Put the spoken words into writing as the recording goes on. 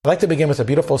I'd like to begin with a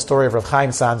beautiful story of Rav Chaim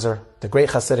Sanzer, the great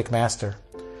Hasidic master.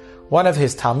 One of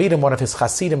his Talmidim, one of his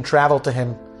Hasidim traveled to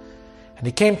him, and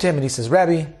he came to him and he says,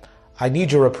 Rebbe, I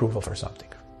need your approval for something.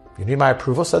 You need my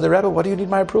approval? Said the Rebbe, what do you need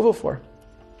my approval for?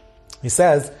 He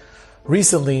says,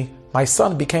 recently my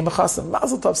son became a Chassid.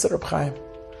 Mazel tov, said Rav Chaim.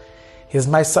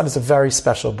 My son is a very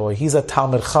special boy. He's a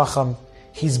Talmid Chacham.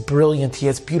 He's brilliant. He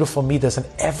has beautiful midas, and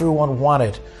everyone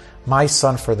wanted my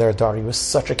son for their daughter. He was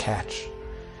such a catch.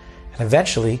 And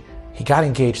eventually, he got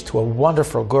engaged to a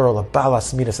wonderful girl, a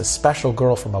Balas Midas, a special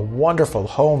girl from a wonderful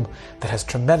home that has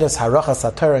tremendous Harachas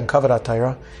HaTorah and Kavod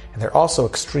HaTorah, and they're also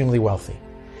extremely wealthy.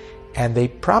 And they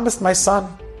promised my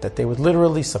son that they would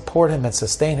literally support him and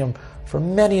sustain him for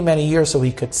many, many years so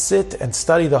he could sit and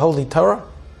study the Holy Torah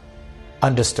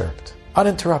undisturbed,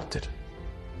 uninterrupted.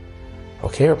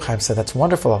 Okay, Reb Chaim said, that's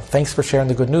wonderful. Thanks for sharing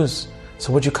the good news.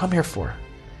 So what'd you come here for?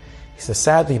 He says,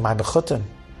 sadly, my Bechutin,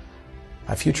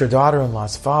 my future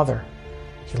daughter-in-law's father,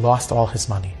 he lost all his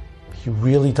money. He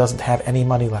really doesn't have any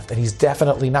money left, and he's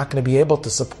definitely not going to be able to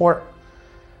support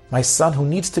my son who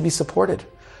needs to be supported.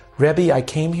 Rebbe, I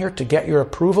came here to get your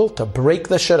approval to break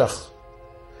the shidduch,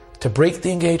 to break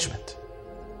the engagement.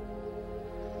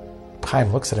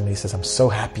 Chaim looks at him and he says, I'm so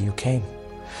happy you came.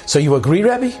 So you agree,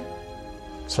 Rebbe?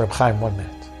 So Reb Chaim, 1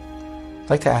 minute. I'd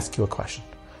like to ask you a question.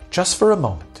 Just for a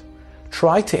moment.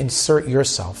 Try to insert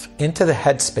yourself into the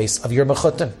headspace of your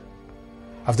mechutin,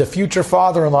 of the future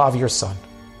father-in-law of your son,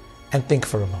 and think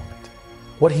for a moment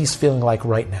what he's feeling like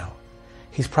right now.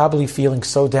 He's probably feeling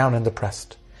so down and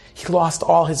depressed. He lost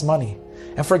all his money.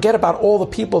 And forget about all the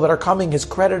people that are coming, his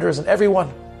creditors and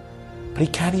everyone. But he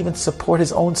can't even support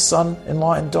his own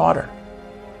son-in-law and daughter.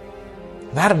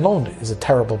 That alone is a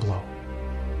terrible blow.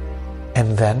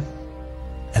 And then,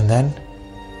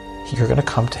 you're going to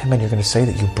come to him and you're going to say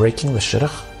that you're breaking the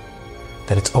shidduch,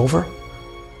 that it's over,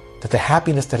 that the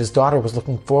happiness that his daughter was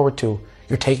looking forward to,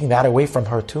 you're taking that away from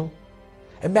her too.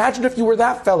 Imagine if you were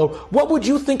that fellow. What would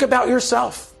you think about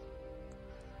yourself?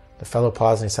 The fellow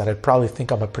paused and he said, I'd probably think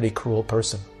I'm a pretty cruel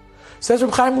person. Says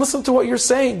Reb Chaim, listen to what you're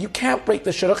saying. You can't break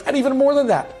the shidduch, and even more than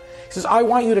that. He says, I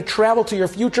want you to travel to your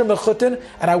future mechutin,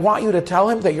 and I want you to tell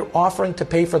him that you're offering to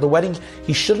pay for the wedding.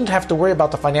 He shouldn't have to worry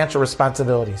about the financial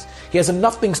responsibilities. He has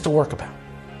enough things to worry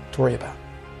about.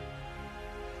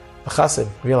 The Chassid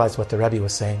realized what the Rebbe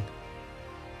was saying.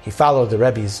 He followed the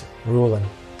Rebbe's rule, and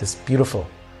this beautiful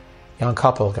young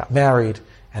couple got married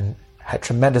and brought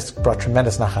tremendous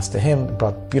nachas to him,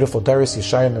 brought beautiful Doros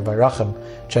Yeshayim and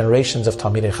Vayrachim, generations of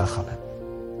Talmidei Chachamim.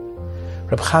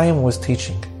 Reb Chaim was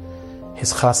teaching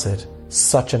his chassid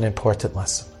such an important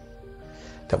lesson,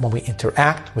 that when we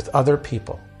interact with other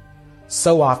people,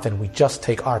 so often we just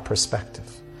take our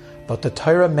perspective. But the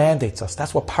Torah mandates us.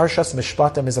 That's what Parshas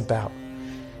Mishpatim is about.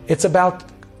 It's about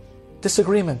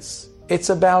disagreements.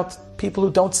 It's about people who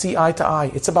don't see eye to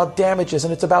eye. It's about damages,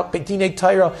 and it's about Dinei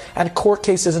Torah and court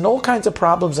cases and all kinds of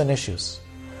problems and issues.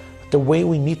 But the way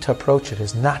we need to approach it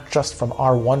is not just from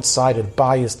our one-sided,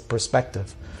 biased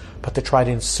perspective, but to try to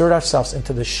insert ourselves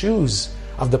into the shoes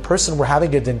of the person we're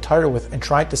having a din Torah with and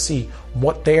try to see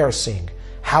what they are seeing,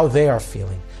 how they are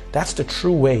feeling. That's the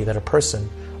true way that a person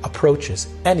approaches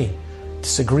any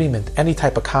disagreement, any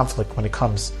type of conflict when it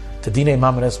comes to Dinei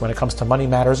Mamonos, when it comes to money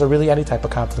matters, or really any type of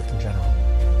conflict in general.